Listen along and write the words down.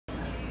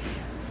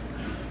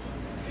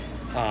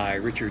Hi,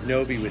 Richard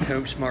Novey with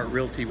HomeSmart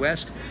Realty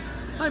West.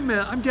 I'm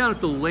down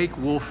at the Lake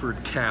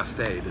Wohlford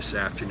Cafe this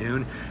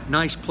afternoon.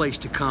 Nice place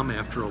to come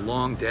after a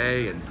long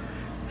day and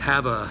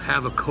have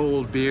a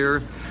cold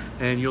beer.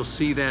 And you'll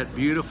see that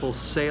beautiful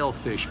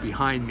sailfish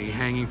behind me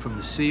hanging from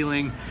the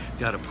ceiling.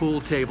 Got a pool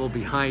table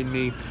behind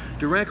me.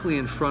 Directly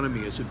in front of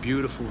me is a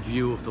beautiful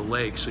view of the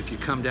lake. So if you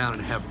come down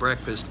and have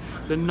breakfast,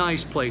 it's a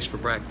nice place for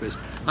breakfast.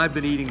 I've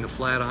been eating the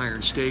flat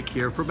iron steak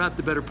here for about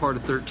the better part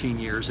of 13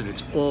 years, and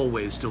it's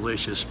always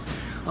delicious.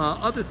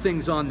 Other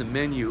things on the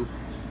menu,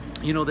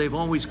 you know, they've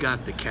always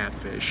got the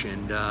catfish,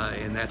 and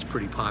that's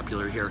pretty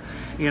popular here.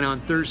 And on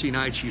Thursday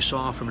nights, you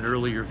saw from an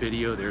earlier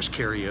video, there's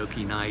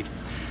karaoke night.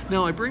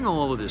 Now, I bring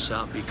all of this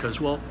up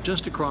because, well,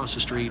 just across the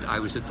street, I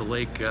was at the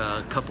lake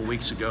a couple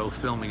weeks ago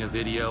filming a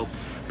video,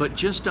 but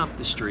just up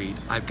the street,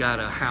 I've got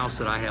a house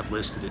that I have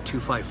listed at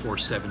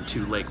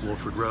 25472 Lake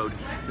Wohlford Road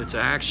that's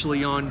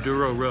actually on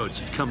Duro Road,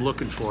 so if you come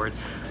looking for it,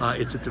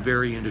 it's at the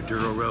very end of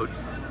Duro Road.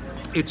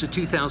 It's a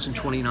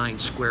 2,029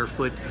 square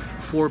foot,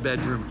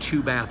 4-bedroom,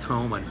 2-bath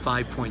home on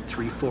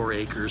 5.34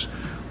 acres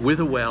with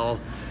a well,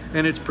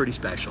 and it's pretty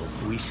special.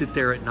 We sit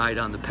there at night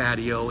on the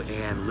patio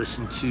and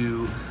listen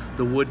to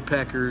the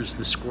woodpeckers,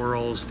 the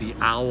squirrels, the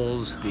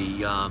owls,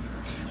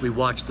 we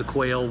watch the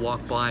quail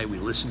walk by, we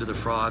listen to the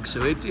frogs,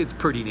 so it's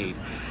pretty neat.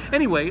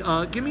 Anyway,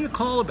 give me a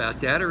call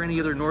about that or any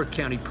other North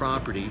County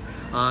property.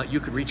 You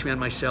can reach me on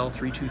my cell,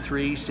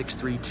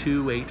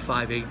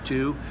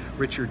 323-632-8582.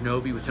 Richard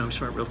Novey with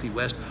HomeSmart Realty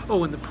West.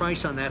 Oh, and the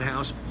price on that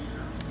house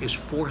is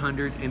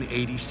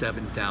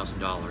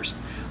 $487,000.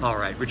 All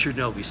right, Richard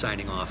Novey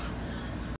signing off.